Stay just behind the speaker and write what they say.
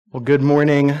Well, good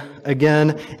morning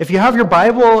again. If you have your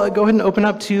Bible, go ahead and open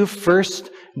up to 1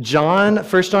 John.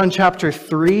 1 John chapter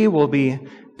 3. We'll be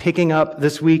picking up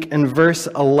this week in verse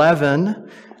 11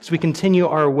 as we continue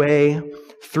our way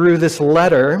through this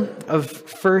letter of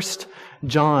 1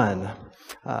 John.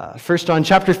 1 John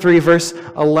chapter 3, verse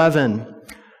 11.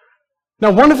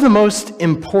 Now, one of the most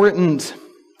important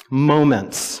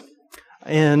moments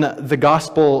in the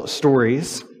gospel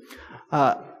stories,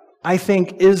 I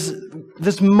think, is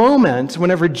this moment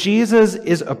whenever Jesus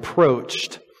is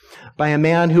approached by a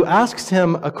man who asks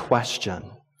him a question.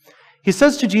 He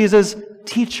says to Jesus,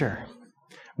 "Teacher,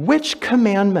 which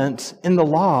commandment in the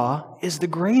law is the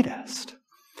greatest?"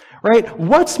 Right?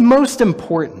 What's most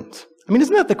important? I mean,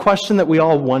 isn't that the question that we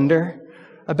all wonder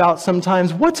about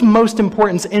sometimes? What's most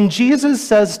important? And Jesus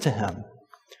says to him,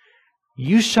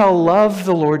 "You shall love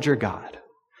the Lord your God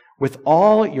with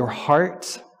all your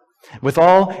heart, with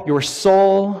all your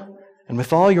soul, and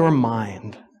with all your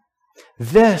mind.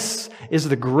 This is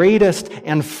the greatest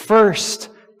and first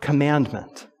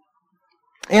commandment.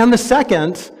 And the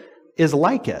second is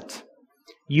like it.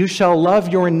 You shall love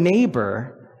your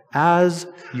neighbor as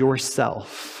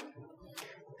yourself."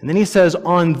 And then he says,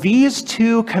 "On these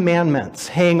two commandments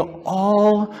hang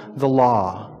all the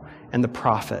law and the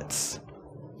prophets."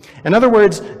 In other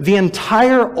words, the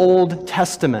entire Old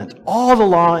Testament, all the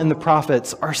law and the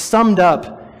prophets are summed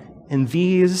up in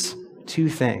these two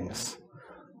things.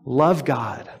 Love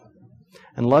God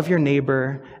and love your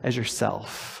neighbor as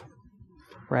yourself,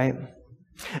 right?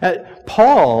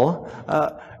 Paul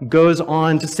goes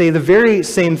on to say the very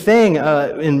same thing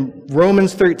in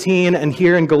Romans 13 and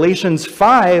here in Galatians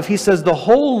 5. He says the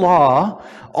whole law,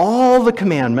 all the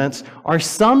commandments are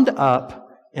summed up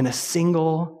in a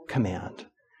single command.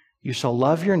 You shall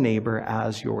love your neighbor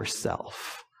as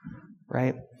yourself,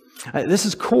 right? This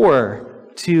is core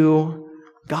to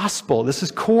gospel. This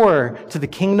is core to the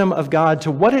kingdom of God,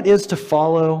 to what it is to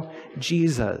follow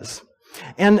Jesus.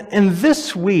 And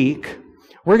this week,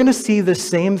 we're going to see the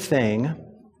same thing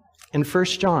in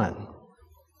 1 John,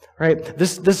 right?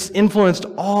 This influenced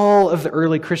all of the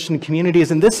early Christian communities,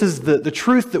 and this is the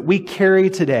truth that we carry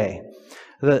today.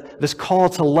 This call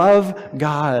to love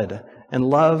God and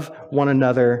love one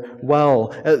another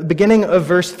well. At the beginning of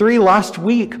verse 3 last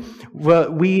week,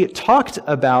 we talked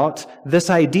about this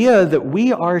idea that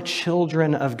we are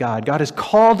children of God. God has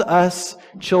called us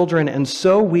children, and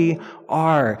so we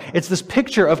are. It's this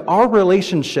picture of our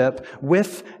relationship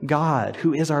with God,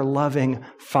 who is our loving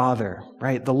Father,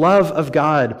 right? The love of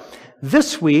God.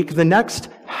 This week, the next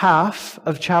half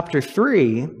of chapter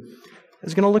 3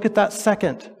 is going to look at that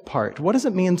second part. What does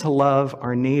it mean to love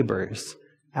our neighbors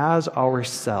as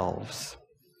ourselves?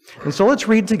 And so let's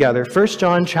read together 1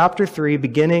 John chapter 3,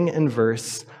 beginning in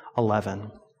verse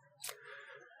 11.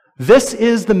 "This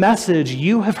is the message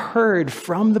you have heard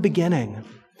from the beginning,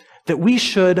 that we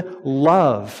should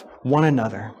love one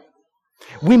another.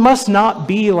 We must not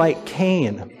be like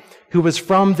Cain, who was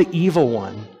from the evil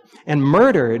one and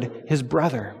murdered his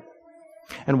brother.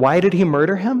 And why did he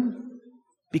murder him?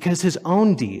 Because his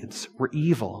own deeds were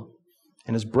evil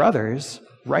and his brother's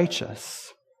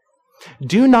righteous.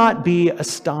 Do not be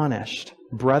astonished,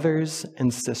 brothers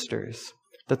and sisters,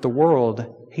 that the world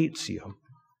hates you.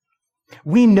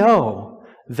 We know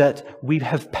that we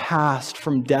have passed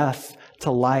from death to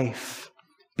life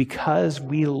because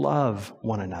we love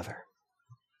one another.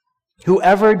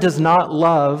 Whoever does not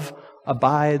love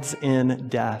abides in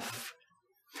death.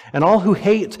 And all who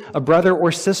hate a brother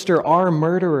or sister are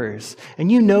murderers,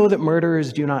 and you know that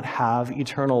murderers do not have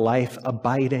eternal life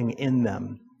abiding in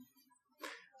them.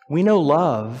 We know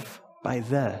love by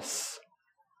this,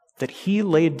 that he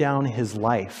laid down his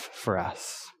life for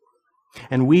us,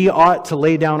 and we ought to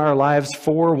lay down our lives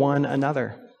for one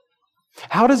another.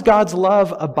 How does God's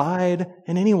love abide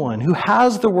in anyone who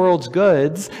has the world's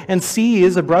goods and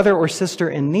sees a brother or sister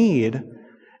in need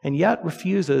and yet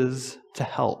refuses to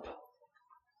help?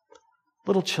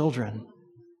 Little children,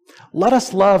 let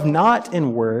us love not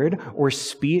in word or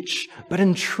speech, but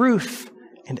in truth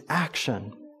and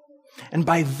action. And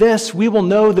by this we will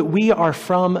know that we are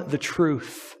from the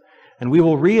truth, and we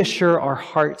will reassure our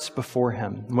hearts before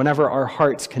him whenever our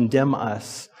hearts condemn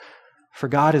us. For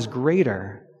God is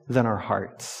greater than our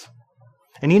hearts,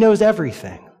 and he knows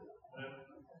everything.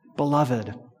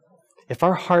 Beloved, if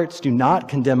our hearts do not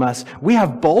condemn us, we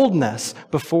have boldness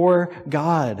before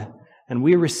God, and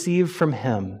we receive from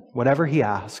him whatever he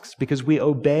asks, because we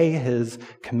obey his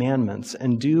commandments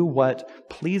and do what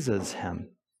pleases him.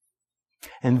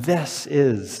 And this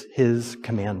is his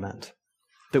commandment,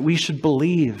 that we should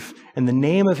believe in the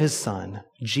name of his Son,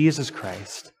 Jesus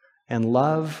Christ, and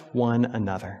love one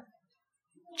another.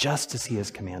 just as he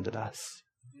has commanded us.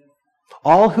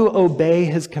 All who obey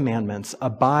his commandments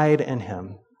abide in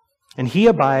him, and he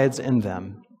abides in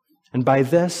them. And by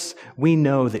this we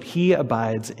know that he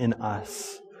abides in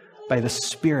us, by the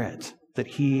Spirit that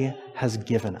he has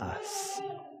given us.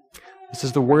 This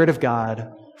is the word of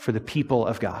God for the people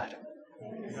of God.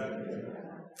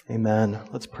 Amen.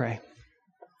 Let's pray.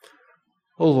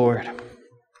 Oh Lord,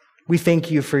 we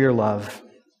thank you for your love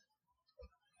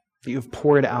that you have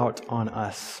poured out on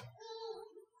us.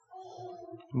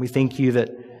 And we thank you that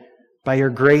by your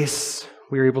grace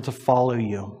we are able to follow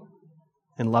you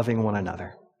in loving one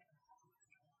another.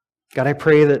 God, I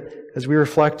pray that as we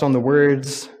reflect on the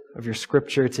words of your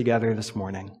scripture together this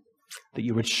morning, that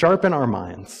you would sharpen our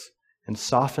minds and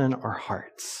soften our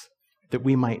hearts, that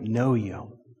we might know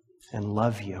you and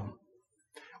love you.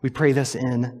 We pray this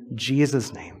in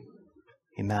Jesus' name.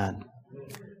 Amen.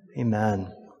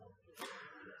 Amen.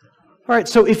 All right,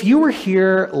 so if you were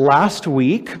here last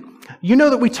week, you know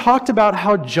that we talked about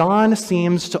how John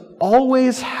seems to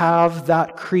always have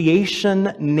that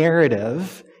creation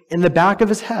narrative in the back of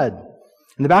his head,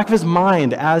 in the back of his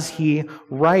mind as he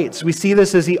writes. We see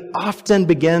this as he often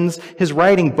begins his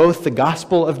writing, both the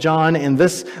Gospel of John and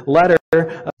this letter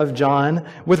of John,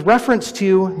 with reference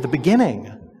to the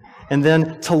beginning and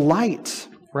then to light,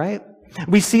 right?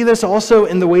 We see this also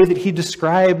in the way that he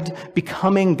described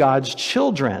becoming God's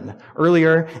children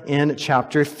earlier in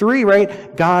chapter 3,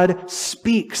 right? God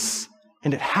speaks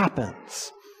and it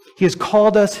happens. He has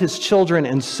called us his children,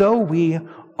 and so we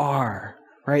are,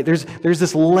 right? There's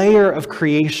this layer of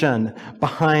creation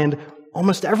behind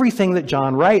almost everything that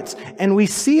John writes, and we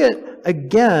see it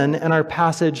again in our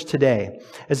passage today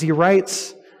as he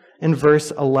writes in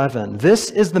verse 11, "This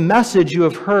is the message you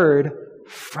have heard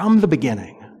from the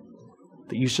beginning,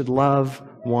 that you should love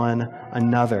one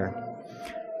another."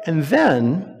 And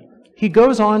then he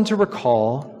goes on to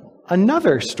recall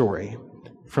another story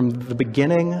from the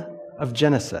beginning of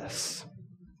Genesis,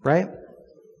 right?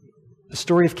 The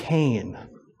story of Cain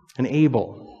and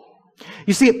Abel.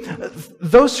 You see,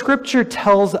 though Scripture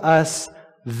tells us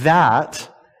that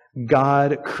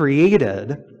God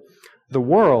created the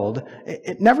world,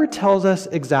 it never tells us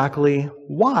exactly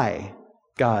why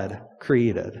God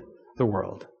created the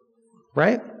world,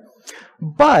 right?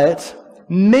 But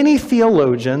many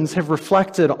theologians have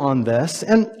reflected on this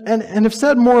and have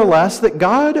said more or less that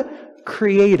God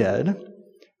created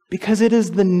because it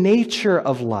is the nature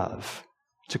of love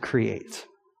to create.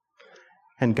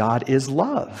 And God is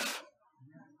love,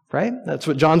 right? That's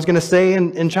what John's going to say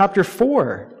in chapter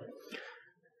 4.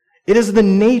 It is the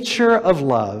nature of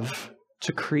love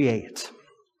to create.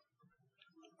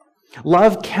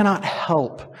 Love cannot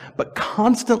help but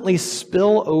constantly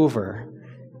spill over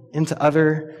into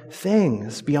other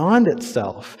things beyond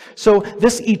itself. So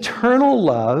this eternal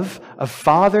love of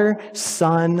Father,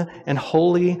 Son, and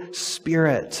Holy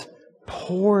Spirit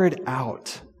poured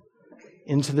out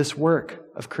into this work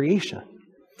of creation,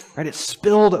 right? It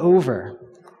spilled over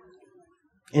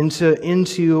into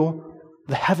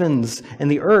the heavens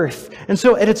and the earth. And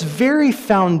so at its very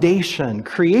foundation,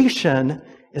 creation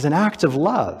is an act of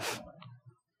love.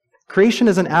 Creation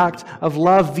is an act of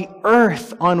love. The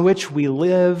earth on which we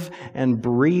live and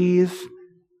breathe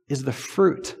is the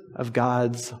fruit of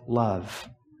God's love.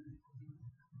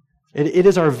 It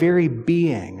is our very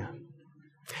being.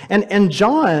 And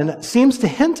John seems to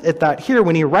hint at that here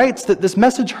when he writes that this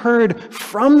message heard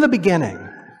from the beginning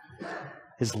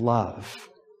is love.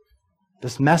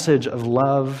 This message of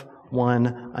love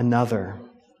one another.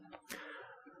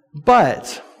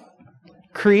 But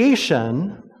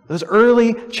creation, those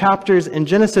early chapters in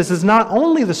Genesis, is not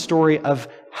only the story of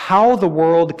how the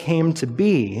world came to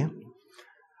be,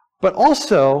 but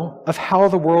also of how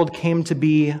the world came to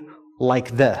be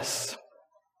like this.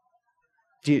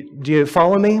 Do you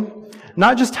follow me?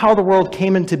 Not just how the world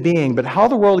came into being, but how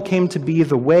the world came to be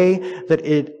the way that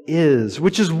it is.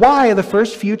 Which is why the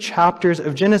first few chapters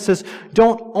of Genesis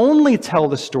don't only tell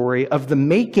the story of the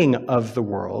making of the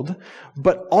world,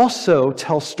 but also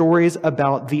tell stories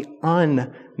about the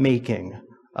unmaking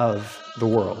of the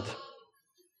world.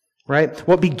 Right?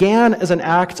 What began as an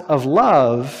act of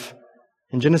love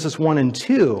in Genesis 1 and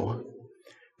 2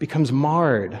 becomes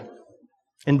marred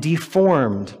and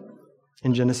deformed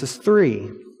in Genesis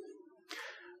 3.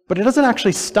 But it doesn't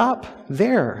actually stop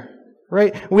there,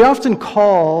 right? We often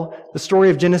call the story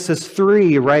of Genesis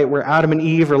 3, right, where Adam and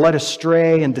Eve are led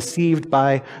astray and deceived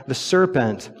by the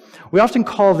serpent. We often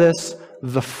call this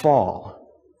the fall,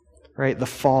 right? The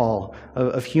fall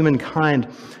of humankind.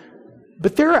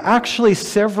 But there are actually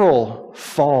several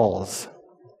falls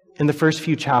in the first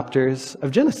few chapters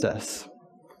of Genesis.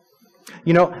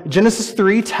 You know, Genesis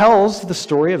 3 tells the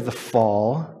story of the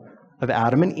fall of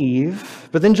Adam and Eve,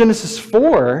 but then Genesis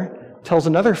 4 tells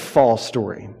another fall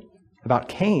story about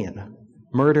Cain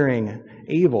murdering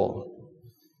Abel.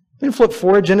 Then flip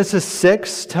forward, Genesis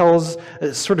 6 tells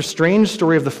a sort of strange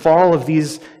story of the fall of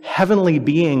these heavenly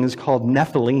beings called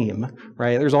Nephilim,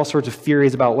 right? There's all sorts of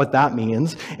theories about what that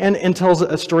means, and tells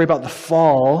a story about the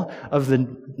fall of the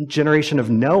generation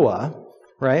of Noah,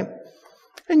 right?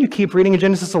 And you keep reading in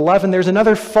Genesis 11, there's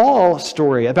another fall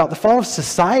story about the fall of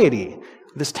society,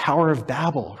 this Tower of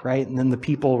Babel, right? And then the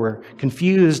people were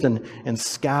confused and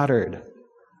scattered.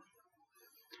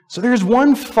 So there's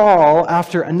one fall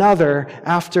after another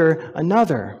after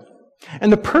another. And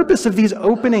the purpose of these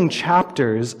opening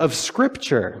chapters of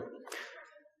Scripture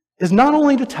is not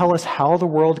only to tell us how the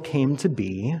world came to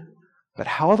be, but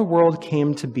how the world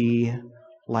came to be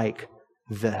like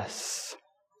this.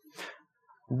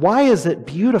 Why is it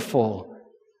beautiful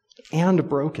and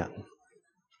broken?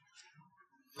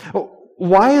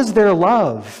 Why is there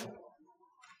love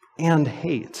and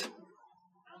hate?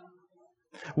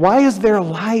 Why is there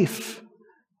life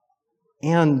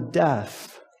and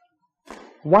death?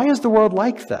 Why is the world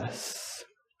like this?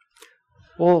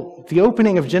 Well, the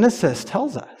opening of Genesis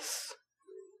tells us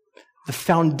the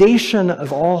foundation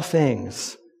of all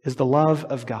things is the love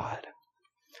of God.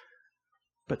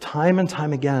 But time and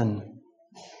time again,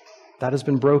 that has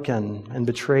been broken and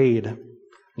betrayed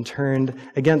and turned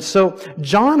against. So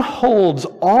John holds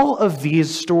all of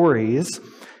these stories,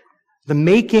 the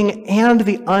making and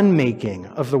the unmaking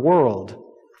of the world,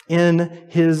 in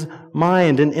his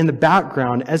mind and in the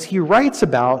background as he writes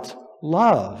about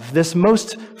love, this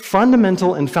most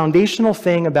fundamental and foundational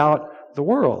thing about the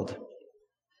world.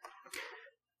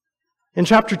 In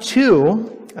chapter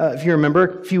 2, if you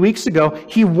remember, a few weeks ago,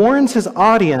 he warns his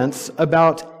audience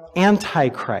about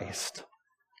Antichrist,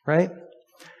 right?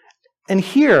 And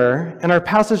here, in our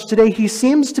passage today, he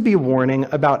seems to be warning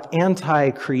about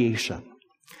anti-creation.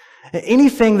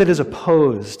 Anything that is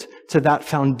opposed to that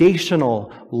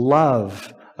foundational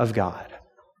love of God,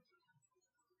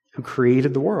 who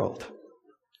created the world.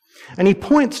 And he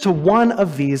points to one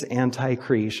of these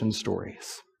anti-creation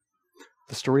stories,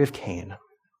 the story of Cain.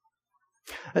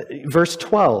 Verse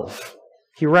 12,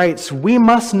 he writes, "We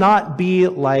must not be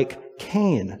like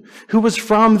Cain, who was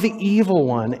from the evil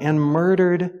one and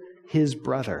murdered his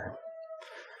brother."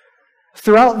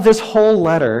 Throughout this whole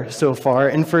letter so far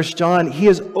in 1 John, he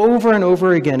has over and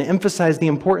over again emphasized the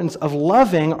importance of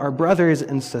loving our brothers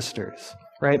and sisters,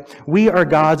 right? We are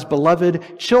God's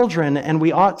beloved children, and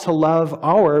we ought to love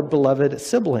our beloved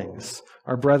siblings,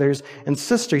 our brothers and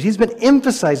sisters. He's been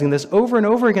emphasizing this over and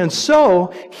over again.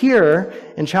 So here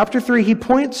in chapter 3, he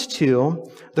points to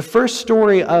the first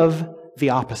story of the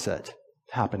opposite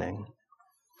happening,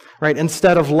 right?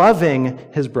 Instead of loving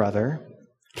his brother,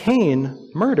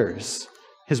 Cain murders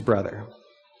his brother.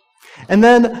 And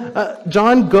then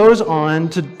John goes on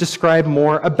to describe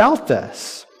more about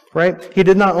this, right? He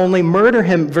did not only murder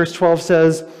him, verse 12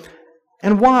 says,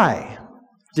 and why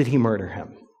did he murder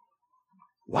him?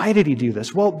 Why did he do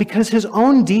this? Well, because his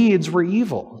own deeds were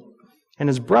evil and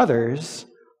his brothers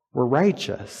were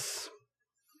righteous.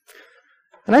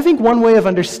 And I think one way of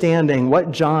understanding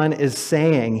what John is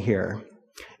saying here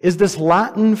is this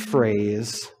Latin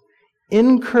phrase,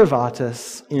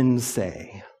 incurvatus in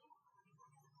se.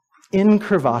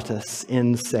 Incurvatus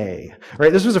in se.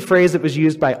 Right? This was a phrase that was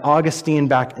used by Augustine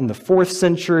back in the 4th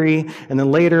century, and then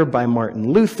later by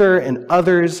Martin Luther and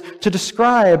others to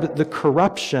describe the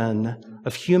corruption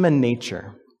of human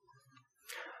nature.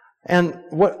 And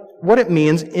what it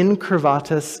means,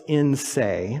 incurvatus in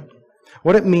se,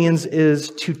 what it means is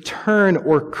to turn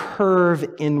or curve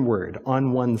inward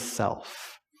on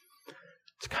oneself.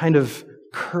 To kind of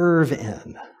curve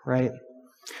in, right?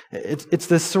 It's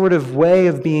this sort of way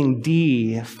of being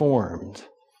deformed,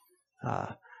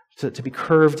 to be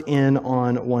curved in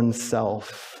on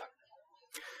oneself.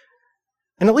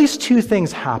 And at least two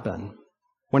things happen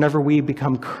whenever we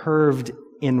become curved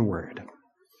inward.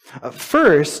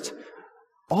 First,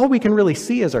 all we can really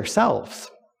see is ourselves.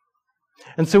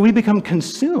 And so we become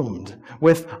consumed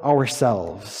with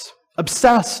ourselves,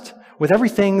 obsessed with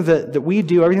everything that we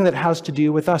do, everything that has to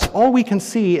do with us. All we can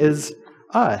see is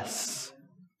us.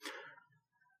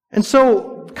 And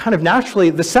so, kind of naturally,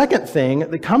 the second thing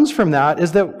that comes from that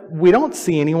is that we don't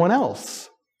see anyone else.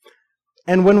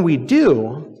 And when we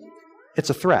do, it's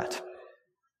a threat,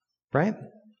 right?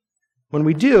 When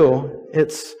we do,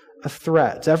 it's a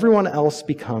threat. Everyone else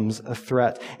becomes a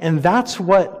threat. And that's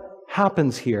what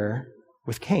happens here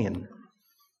with Cain,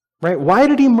 right? Why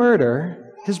did he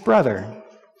murder his brother?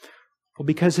 Well,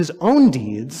 because his own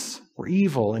deeds were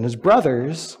evil and his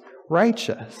brothers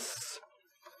righteous.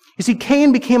 You see,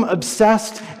 Cain became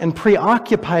obsessed and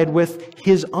preoccupied with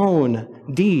his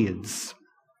own deeds,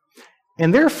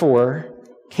 and therefore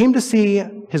came to see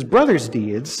his brother's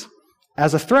deeds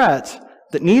as a threat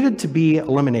that needed to be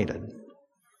eliminated,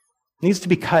 needs to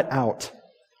be cut out,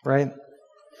 right?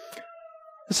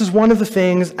 This is one of the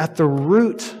things at the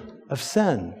root of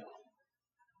sin: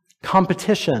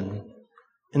 competition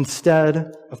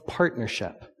instead of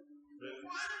partnership,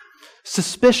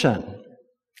 suspicion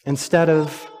instead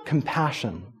of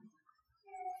compassion,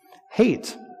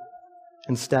 hate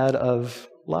instead of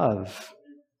love,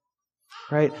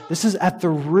 right? This is at the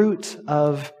root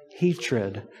of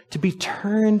hatred, to be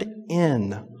turned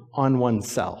in on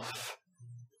oneself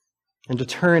and to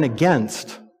turn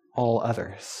against all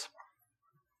others.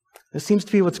 This seems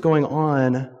to be what's going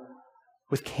on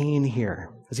with Cain here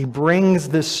as he brings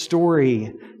this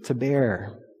story to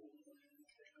bear.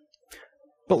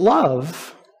 But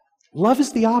love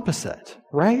is the opposite,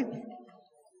 right?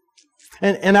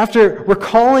 And after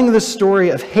recalling the story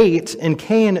of hate in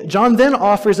Cain, John then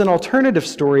offers an alternative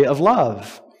story of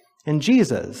love in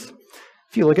Jesus.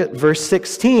 If you look at verse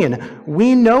 16,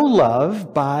 we know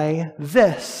love by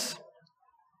this: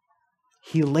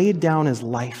 he laid down his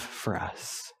life for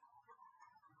us.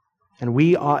 And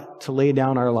we ought to lay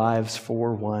down our lives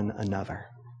for one another.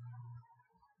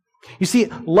 You see,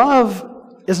 love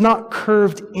is not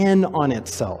curved in on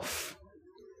itself,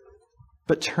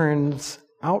 but turns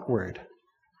outward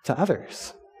to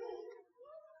others.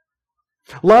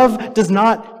 Love does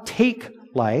not take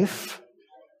life,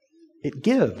 it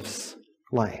gives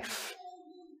life,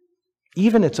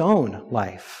 even its own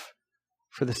life,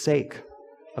 for the sake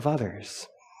of others.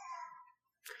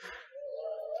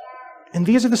 And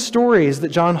these are the stories that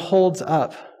John holds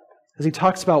up as he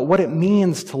talks about what it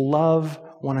means to love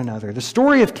one another. The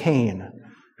story of Cain,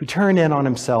 who turned in on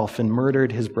himself and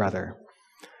murdered his brother.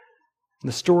 And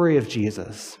the story of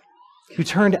Jesus, who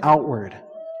turned outward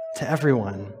to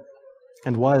everyone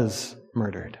and was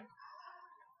murdered.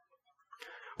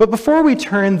 But before we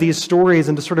turn these stories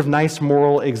into sort of nice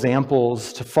moral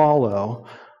examples to follow,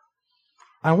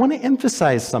 I want to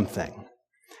emphasize something.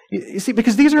 You see,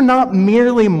 because these are not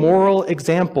merely moral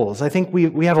examples. I think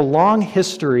we have a long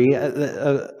history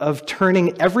of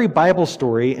turning every Bible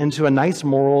story into a nice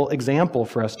moral example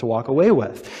for us to walk away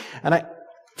with. And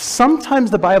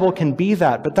sometimes the Bible can be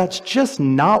that, but that's just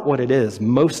not what it is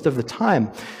most of the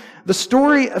time. The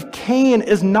story of Cain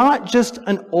is not just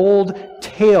an old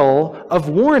tale of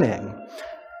warning.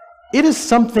 It is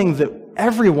something that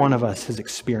every one of us has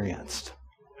experienced.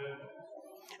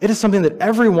 It is something that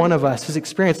every one of us has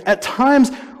experienced. At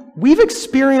times, we've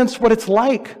experienced what it's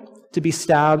like to be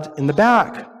stabbed in the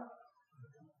back.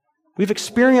 We've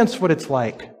experienced what it's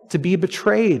like to be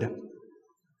betrayed.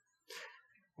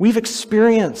 We've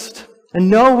experienced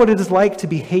and know what it is like to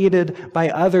be hated by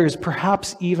others,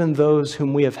 perhaps even those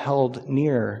whom we have held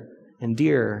near and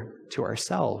dear to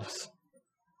ourselves.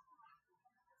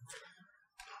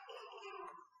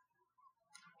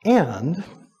 And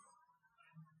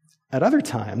at other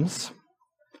times,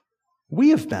 we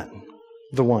have been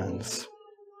the ones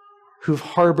who've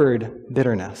harbored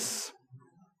bitterness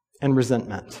and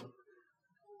resentment.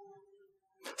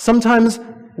 Sometimes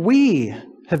we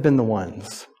have been the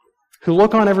ones who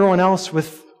look on everyone else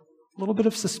with a little bit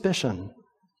of suspicion,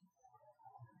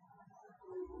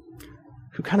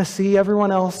 who kind of see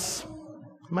everyone else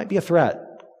might be a threat.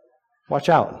 Watch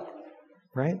out,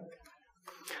 right?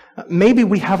 Maybe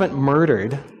we haven't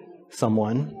murdered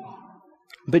someone,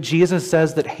 but Jesus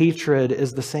says that hatred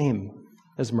is the same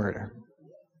as murder.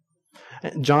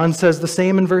 John says the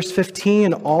same in verse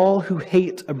 15, all who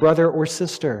hate a brother or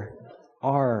sister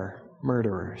are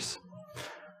murderers.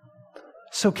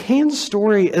 So Cain's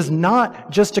story is not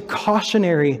just a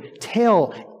cautionary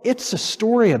tale, it's a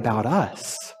story about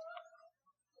us.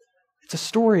 It's a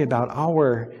story about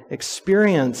our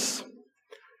experience,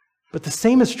 but the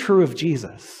same is true of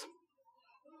Jesus.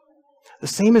 The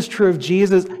same is true of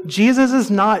Jesus. Jesus is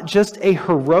not just a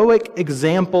heroic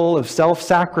example of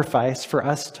self-sacrifice for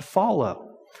us to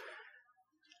follow.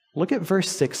 Look at verse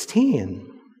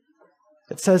 16.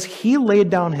 It says, he laid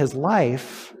down his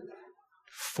life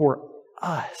for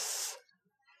us.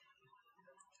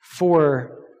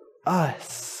 For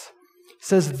us. It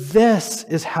says this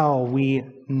is how we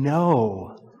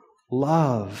know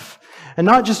love. And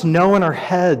not just know in our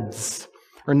heads,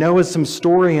 or know as some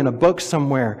story in a book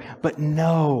somewhere, but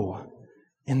know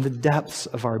in the depths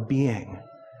of our being.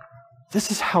 This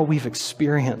is how we've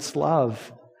experienced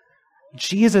love.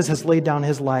 Jesus has laid down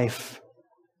his life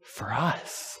for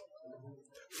us.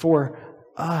 For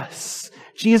us.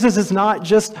 Jesus is not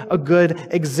just a good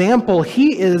example.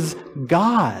 He is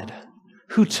God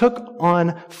who took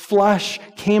on flesh,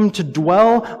 came to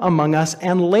dwell among us,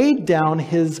 and laid down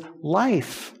his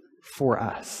life for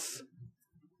us.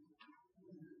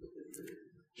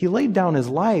 He laid down his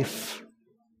life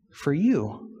for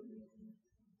you,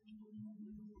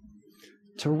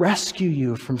 to rescue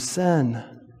you from sin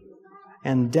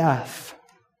and death,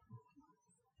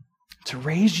 to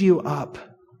raise you up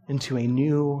into a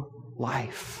new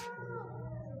life.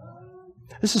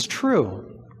 This is true.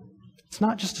 It's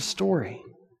not just a story.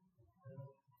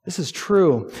 This is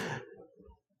true.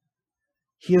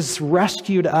 He has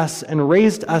rescued us and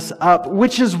raised us up,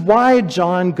 which is why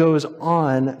John goes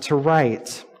on to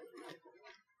write,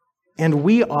 and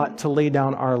we ought to lay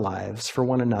down our lives for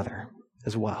one another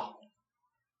as well.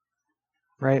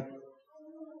 Right?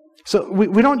 So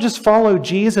we don't just follow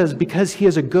Jesus because he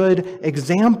is a good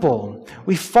example.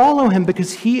 We follow him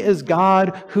because he is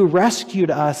God who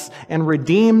rescued us and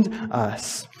redeemed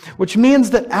us. Which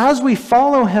means that as we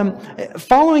follow him,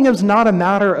 following him is not a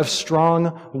matter of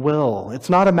strong will. It's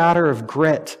not a matter of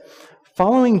grit.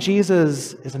 Following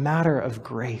Jesus is a matter of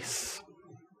grace.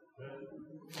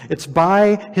 It's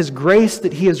by his grace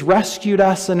that he has rescued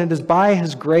us, and it is by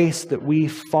his grace that we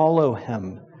follow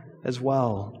him as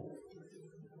well,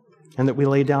 and that we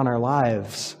lay down our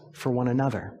lives for one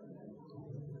another.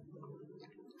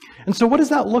 And so what does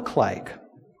that look like?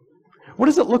 What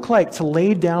does it look like to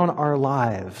lay down our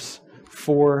lives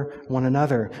for one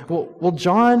another? Well,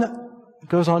 John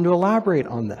goes on to elaborate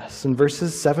on this in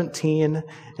verses 17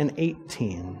 and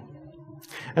 18.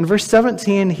 In verse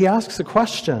 17, he asks a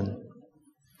question.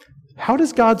 How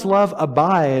does God's love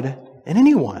abide in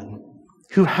anyone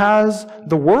who has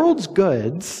the world's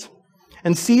goods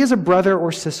and sees a brother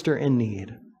or sister in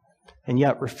need, and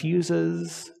yet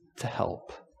refuses to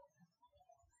help?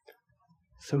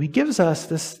 So he gives us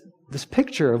this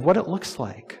picture of what it looks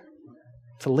like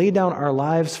to lay down our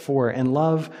lives for and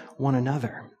love one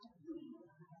another.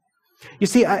 You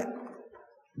see,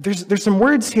 there's some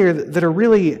words here that are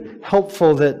really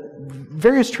helpful that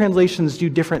various translations do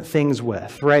different things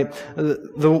with, right?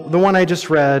 The one I just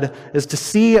read is to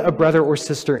see a brother or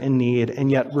sister in need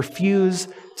and yet refuse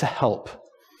to help.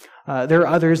 There are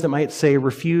others that might say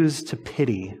refuse to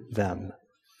pity them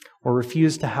or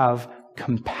refuse to have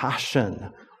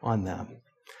compassion on them,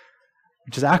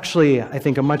 which is actually, I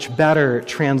think, a much better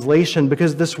translation,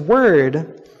 because this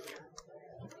word,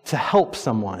 to help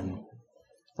someone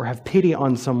or have pity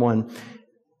on someone,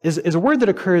 is a word that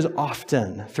occurs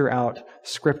often throughout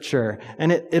Scripture.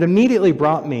 And it immediately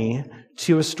brought me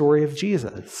to a story of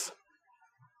Jesus.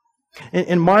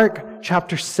 In Mark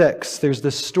chapter 6, there's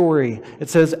this story. It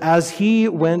says, as he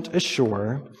went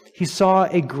ashore, he saw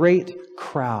a great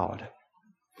crowd,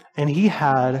 and he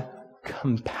had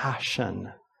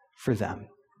compassion for them,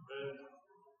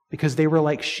 because they were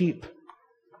like sheep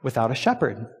without a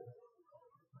shepherd.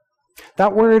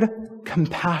 That word,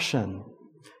 compassion,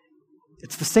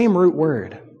 it's the same root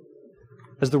word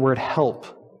as the word help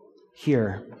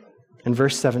here in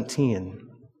verse 17.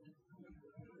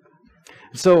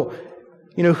 So,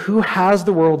 who has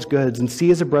the world's goods and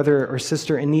sees a brother or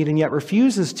sister in need and yet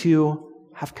refuses to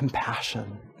have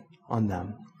compassion on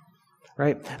them?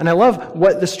 Right? And I love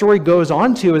what the story goes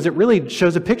on to, is it really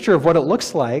shows a picture of what it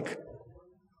looks like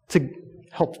to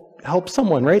help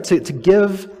someone, right? To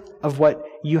give of what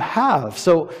you have.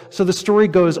 So the story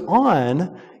goes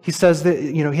on. He says that,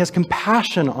 he has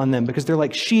compassion on them because they're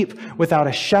like sheep without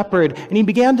a shepherd. And he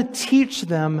began to teach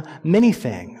them many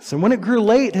things. And when it grew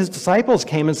late, his disciples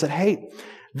came and said, hey,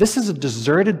 this is a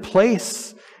deserted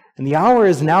place, and the hour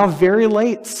is now very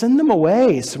late. Send them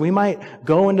away so we might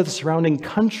go into the surrounding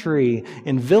country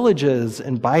and villages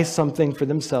and buy something for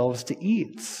themselves to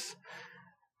eat.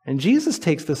 And Jesus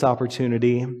takes this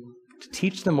opportunity to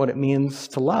teach them what it means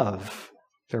to love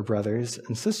their brothers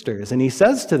and sisters. And he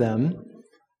says to them,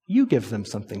 you give them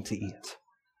something to eat.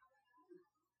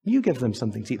 You give them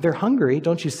something to eat. They're hungry.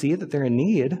 Don't you see that they're in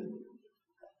need?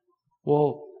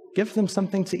 Well, give them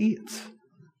something to eat.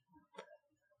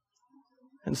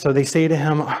 And so they say to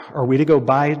him, are we to go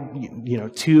buy,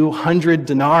 200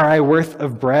 denarii worth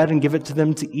of bread and give it to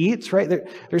them to eat? Right?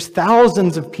 There's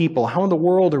thousands of people. How in the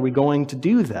world are we going to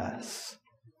do this?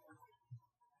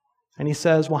 And he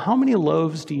says, well, how many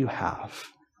loaves do you have?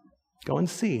 Go and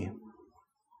see.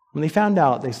 When they found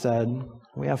out, they said,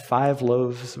 we have 5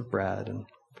 loaves of bread and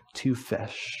 2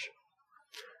 fish.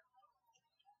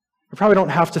 You probably don't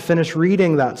have to finish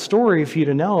reading that story for you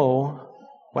to know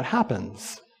what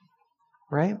happens,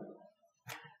 right?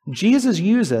 Jesus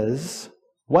uses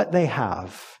what they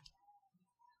have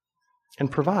and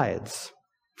provides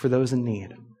for those in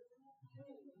need.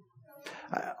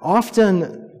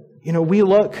 Often, we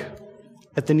look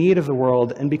at the need of the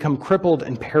world and become crippled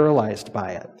and paralyzed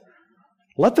by it.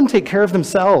 Let them take care of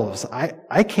themselves.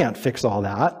 I can't fix all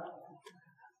that.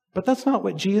 But that's not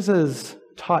what Jesus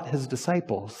taught his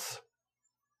disciples.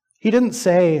 He didn't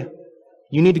say,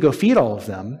 you need to go feed all of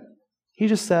them. He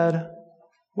just said,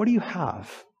 what do you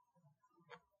have?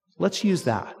 Let's use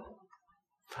that.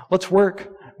 Let's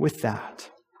work with that.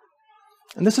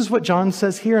 And this is what John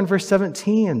says here in verse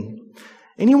 17.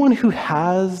 Anyone who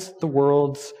has the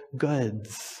world's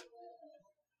goods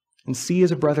and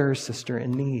sees a brother or sister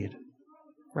in need,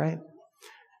 right?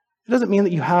 It doesn't mean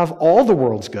that you have all the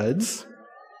world's goods,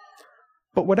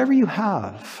 but whatever you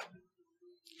have,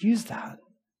 use that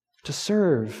to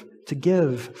serve, to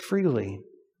give freely.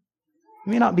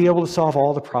 You may not be able to solve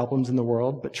all the problems in the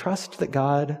world, but trust that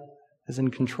God is in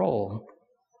control.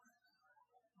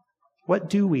 What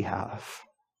do we have?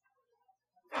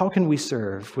 How can we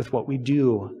serve with what we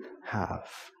do have?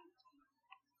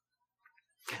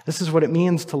 This is what it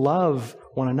means to love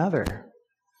one another,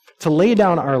 to lay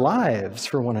down our lives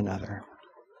for one another.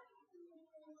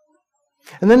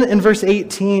 And then in verse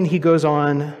 18, he goes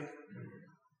on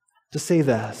to say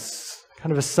this,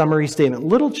 kind of a summary statement.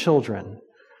 Little children,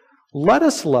 let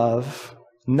us love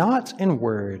not in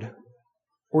word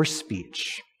or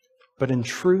speech, but in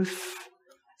truth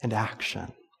and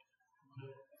action.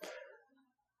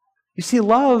 You see,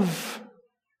 love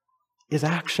is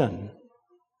action.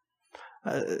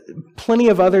 Plenty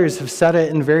of others have said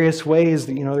it in various ways.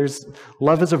 There's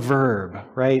love is a verb,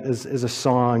 right? Is a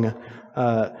song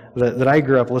that I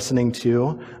grew up listening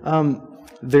to.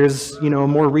 There's a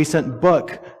more recent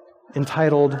book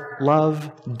entitled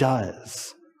 "Love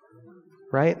Does,"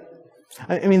 right?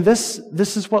 I mean, this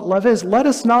is what love is. Let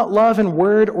us not love in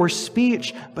word or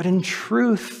speech, but in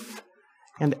truth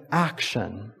and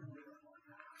action.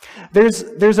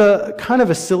 There's a kind of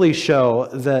a silly show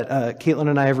that Caitlin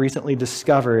and I have recently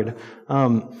discovered.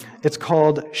 It's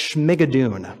called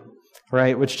Schmigadoon,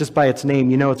 right? Which just by its name,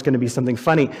 it's going to be something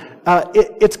funny.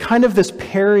 It's kind of this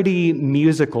parody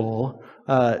musical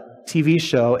TV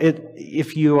show.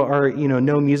 If you are,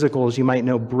 know musicals, you might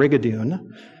know Brigadoon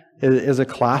is a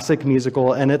classic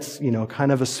musical, and it's,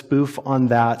 kind of a spoof on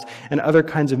that and other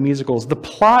kinds of musicals. The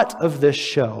plot of this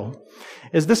show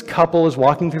is this couple is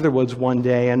walking through the woods one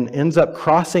day and ends up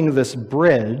crossing this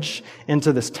bridge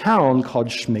into this town called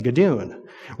Schmigadoon,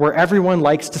 where everyone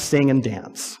likes to sing and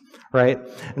dance, right?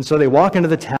 And so they walk into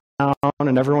the town,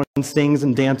 and everyone sings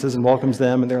and dances and welcomes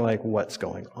them, and they're like, what's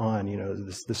going on?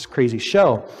 This crazy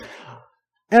show.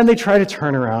 And they try to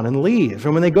turn around and leave.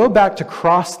 And when they go back to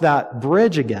cross that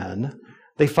bridge again,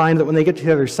 they find that when they get to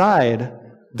the other side,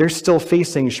 they're still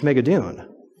facing Schmigadoon.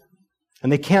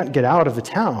 And they can't get out of the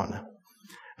town.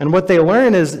 And what they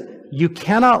learn is you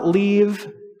cannot leave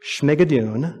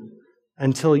Schmigadoon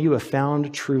until you have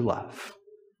found true love.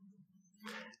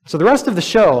 So the rest of the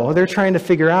show, they're trying to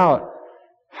figure out,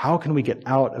 how can we get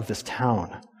out of this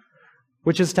town?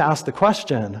 Which is to ask the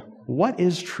question, what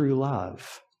is true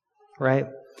love? Right?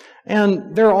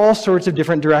 And there are all sorts of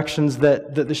different directions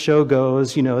that the show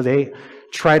goes. They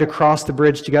try to cross the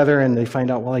bridge together and they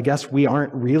find out, well, I guess we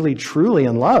aren't really truly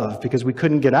in love because we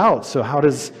couldn't get out. So how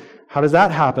does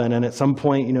that happen? And at some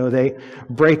point, they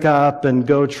break up and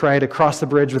go try to cross the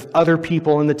bridge with other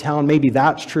people in the town. Maybe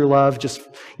that's true love. Just,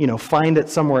 find it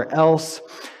somewhere else.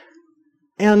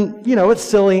 And, it's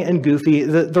silly and goofy.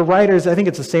 The writers, I think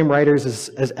it's the same writers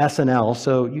as SNL,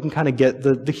 so you can kind of get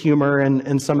the humor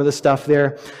and some of the stuff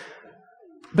there.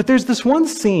 But there's this one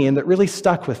scene that really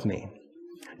stuck with me.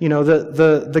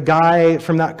 The guy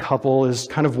from that couple is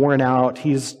kind of worn out.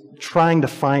 He's trying to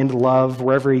find love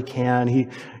wherever he can. He,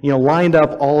 lined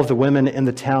up all of the women in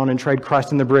the town and tried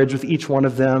crossing the bridge with each one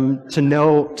of them to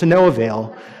no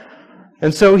avail.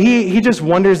 And so he just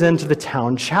wanders into the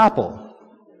town chapel.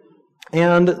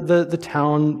 And the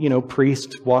town,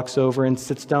 priest walks over and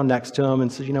sits down next to him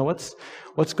and says,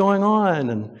 what's going on?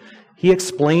 And he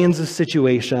explains the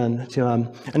situation to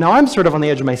him. And now I'm sort of on the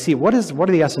edge of my seat. What are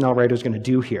the SNL writers going to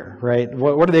do here, right?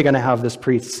 What are they going to have this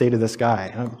priest say to this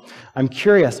guy? I'm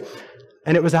curious.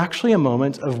 And it was actually a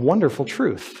moment of wonderful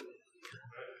truth,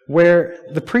 where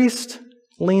the priest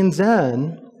leans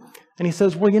in and he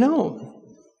says, well,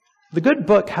 the good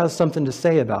book has something to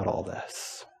say about all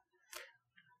this.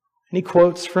 And he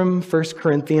quotes from 1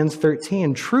 Corinthians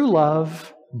 13, true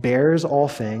love bears all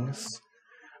things,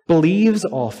 believes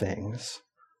all things,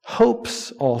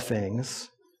 hopes all things,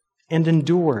 and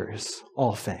endures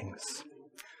all things.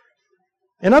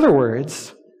 In other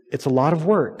words, it's a lot of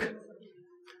work.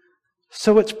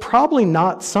 So it's probably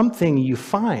not something you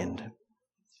find.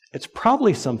 It's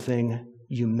probably something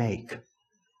you make.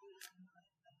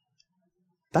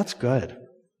 That's good.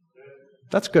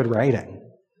 That's good writing.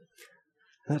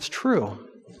 That's true.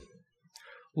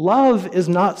 Love is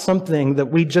not something that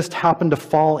we just happen to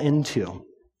fall into.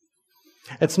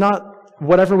 It's not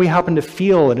whatever we happen to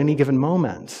feel at any given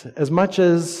moment, as much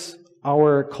as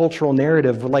our cultural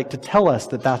narrative would like to tell us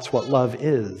that that's what love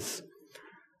is.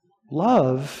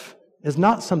 Love is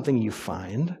not something you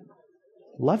find.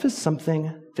 Love is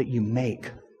something that you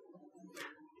make.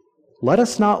 Let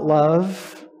us not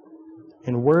love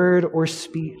in word or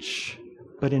speech,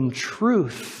 but in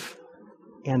truth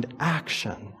and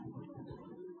action.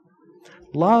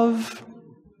 Love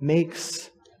makes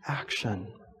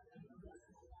action.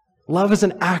 Love is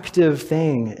an active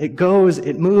thing. It goes,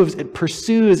 it moves, it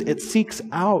pursues, it seeks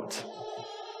out.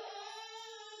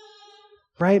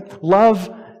 Right?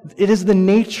 Love, it is the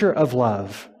nature of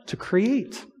love to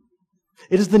create.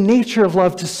 It is the nature of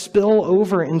love to spill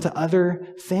over into other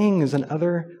things and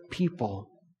other people.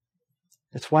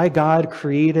 It's why God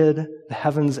created the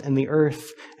heavens and the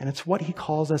earth, and it's what He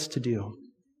calls us to do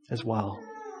as well.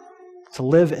 To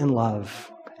live in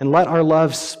love and let our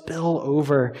love spill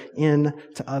over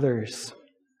into others.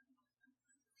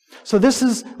 So this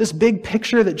is this big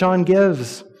picture that John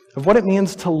gives of what it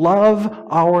means to love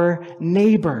our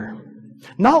neighbor.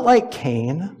 Not like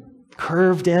Cain,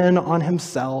 curved in on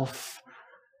himself,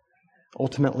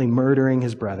 ultimately murdering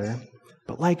his brother,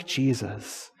 but like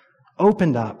Jesus,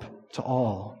 opened up to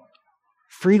all,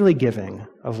 freely giving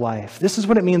of life. This is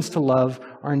what it means to love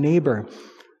our neighbor.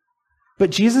 But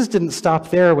Jesus didn't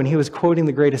stop there when He was quoting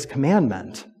the greatest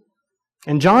commandment.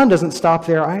 And John doesn't stop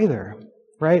there either,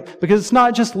 right? Because it's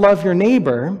not just love your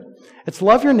neighbor, it's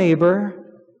love your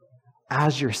neighbor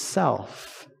as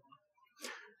yourself.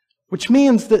 Which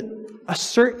means that a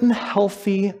certain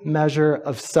healthy measure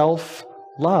of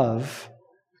self-love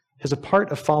is a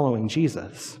part of following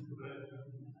Jesus.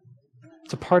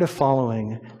 It's a part of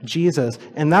following Jesus.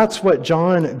 And that's what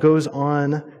John goes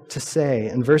on to say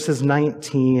in verses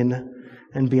 19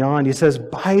 and beyond. He says,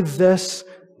 "By this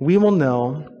we will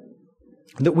know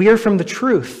that we are from the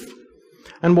truth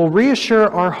and will reassure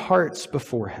our hearts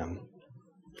before Him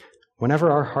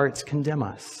whenever our hearts condemn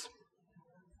us.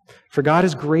 For God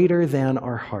is greater than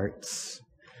our hearts,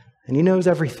 and He knows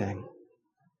everything.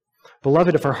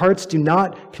 Beloved, if our hearts do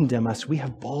not condemn us, we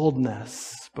have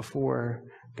boldness before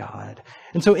God."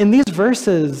 And so in these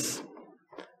verses,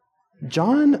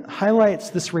 John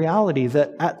highlights this reality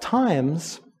that at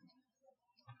times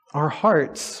our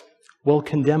hearts will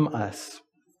condemn us.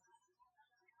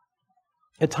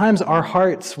 At times our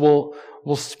hearts will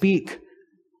speak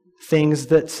things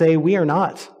that say we are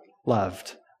not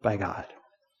loved by God.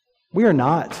 We are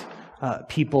not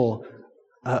people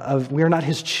we are not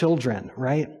His children,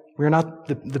 right? We are not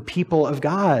the people of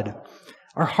God.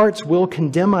 Our hearts will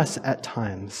condemn us at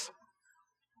times.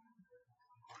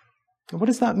 What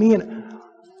does that mean?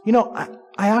 You know,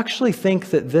 I actually think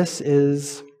that this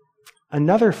is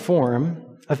another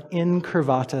form of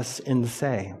incurvatus in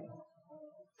se.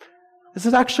 This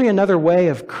is actually another way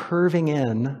of curving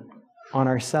in on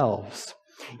ourselves.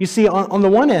 You see, on the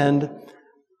one end,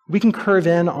 we can curve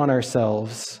in on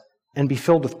ourselves and be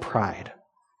filled with pride.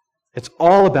 It's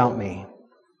all about me,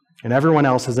 and everyone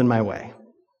else is in my way.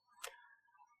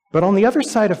 But on the other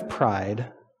side of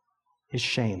pride is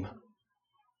shame,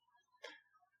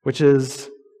 which is,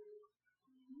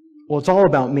 well, it's all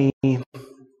about me,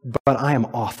 but I am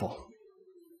awful.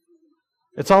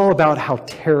 It's all about how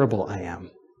terrible I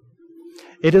am.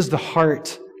 It is the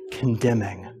heart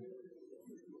condemning.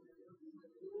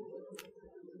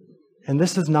 And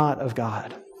this is not of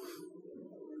God.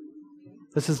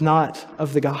 This is not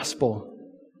of the gospel.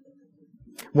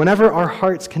 Whenever our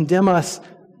hearts condemn us,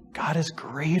 God is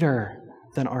greater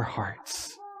than our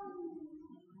hearts.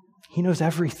 He knows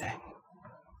everything,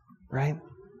 right?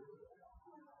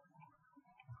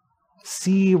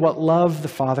 See what love the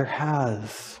Father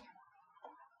has.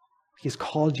 He has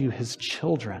called you His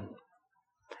children,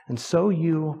 and so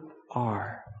you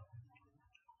are.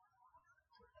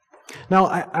 Now,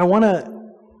 I want to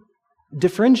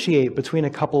differentiate between a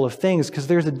couple of things, because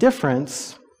there's a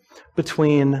difference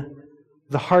between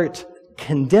the heart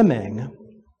condemning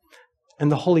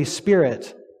and the Holy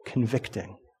Spirit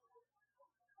convicting.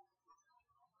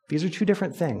 These are two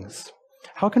different things.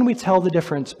 How can we tell the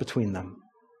difference between them?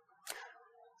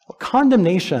 Well,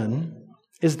 condemnation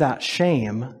is that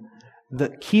shame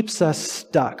that keeps us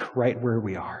stuck right where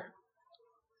we are.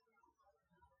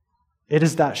 It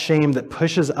is that shame that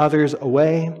pushes others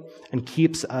away and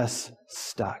keeps us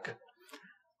stuck.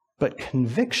 But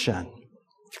conviction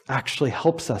actually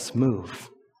helps us move.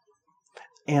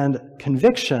 And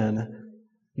conviction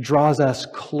draws us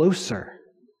closer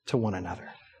to one another.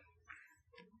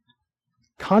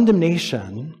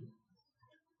 Condemnation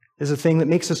is a thing that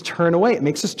makes us turn away. It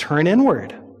makes us turn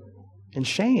inward in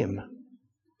shame.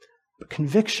 But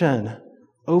conviction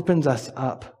opens us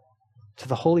up to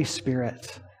the Holy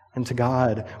Spirit and to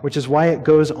God, which is why it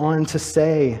goes on to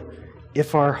say,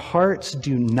 if our hearts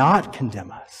do not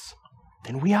condemn us,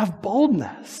 then we have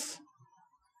boldness.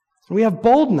 We have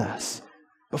boldness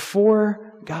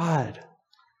before God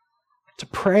to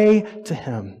pray to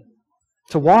Him,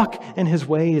 to walk in His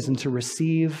ways, and to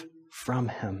receive from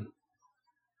Him.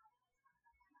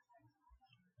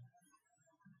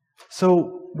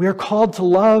 So we are called to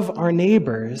love our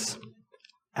neighbors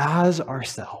as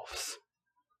ourselves.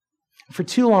 For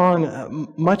too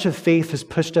long, much of faith has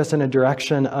pushed us in a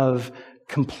direction of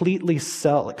complete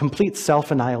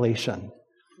self-annihilation,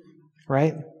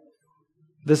 right?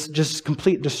 This just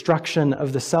complete destruction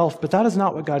of the self, but that is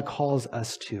not what God calls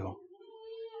us to.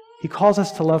 He calls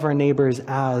us to love our neighbors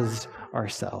as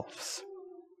ourselves,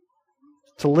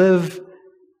 to live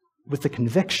with the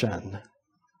conviction,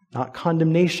 not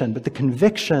condemnation, but the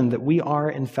conviction that we are,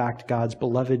 in fact, God's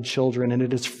beloved children. And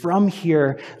it is from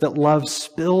here that love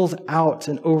spills out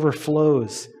and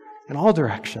overflows in all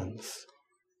directions.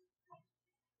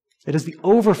 It is the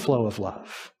overflow of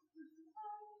love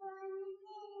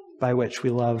by which we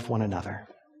love one another.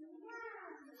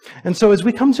 And so as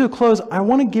we come to a close, I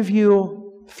want to give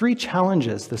you 3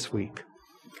 challenges this week.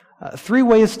 3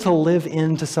 ways to live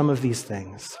into some of these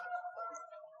things.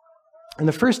 And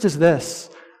the first is this.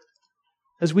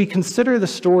 As we consider the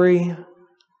story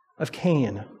of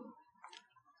Cain,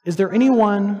 is there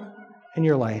anyone in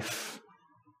your life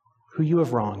who you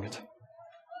have wronged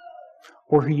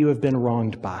or who you have been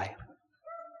wronged by?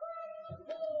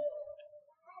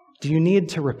 Do you need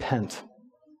to repent?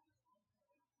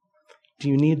 Do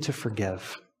you need to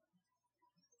forgive?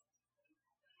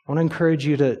 I want to encourage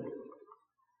you to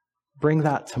bring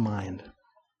that to mind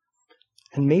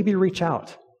and maybe reach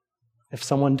out if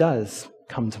someone does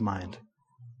come to mind.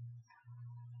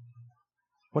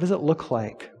 What does it look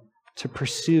like to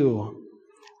pursue,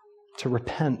 to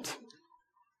repent,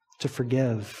 to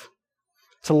forgive,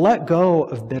 to let go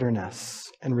of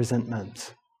bitterness and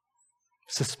resentment,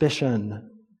 suspicion,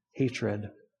 hatred?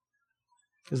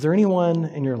 Is there anyone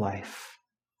in your life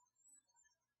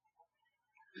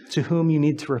to whom you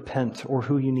need to repent or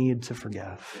who you need to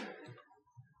forgive?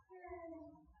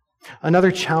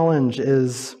 Another challenge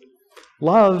is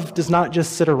love does not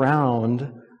just sit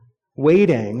around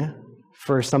waiting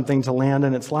for something to land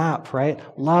in its lap, right?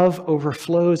 Love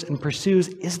overflows and pursues.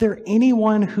 Is there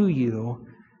anyone who you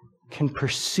can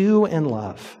pursue and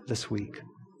love this week?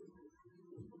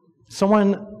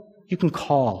 Someone you can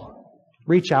call,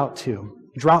 reach out to,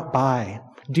 drop by,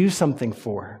 do something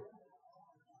for.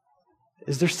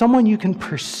 Is there someone you can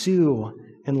pursue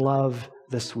and love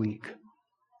this week?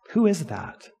 Who is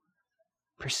that?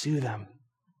 Pursue them.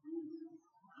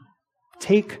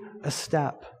 Take a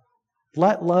step.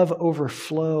 Let love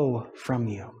overflow from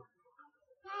you.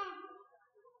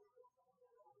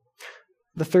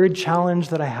 The third challenge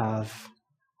that I have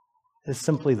is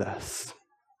simply this.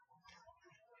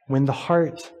 When the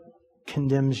heart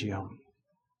condemns you,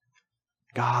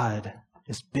 God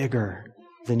is bigger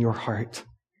than your heart.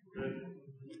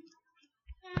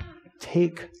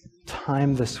 Take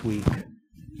time this week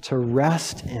to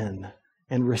rest in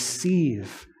and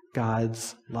receive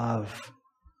God's love.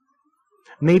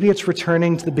 Maybe it's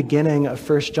returning to the beginning of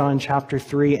 1 John chapter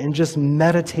 3 and just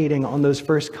meditating on those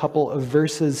first couple of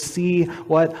verses. See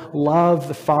what love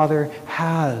the Father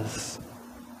has.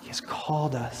 He has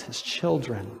called us His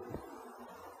children.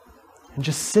 And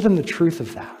just sit in the truth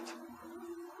of that.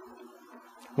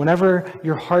 Whenever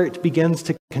your heart begins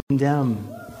to condemn,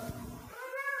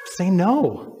 say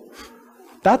no.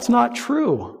 That's not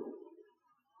true.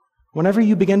 Whenever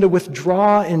you begin to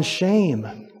withdraw in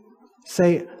shame,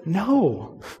 say,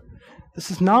 no,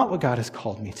 this is not what God has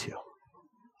called me to.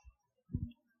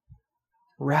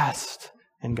 Rest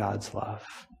in God's love.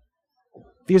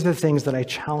 These are the things that I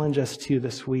challenge us to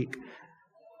this week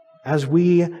as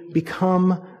we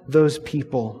become those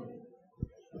people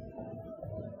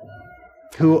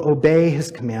who obey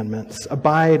His commandments,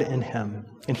 abide in Him,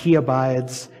 and He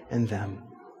abides in them.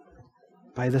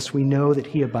 By this we know that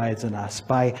He abides in us,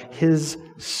 by His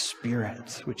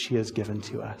Spirit, which He has given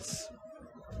to us.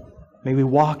 May we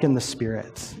walk in the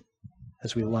Spirit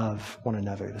as we love one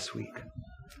another this week.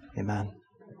 Amen.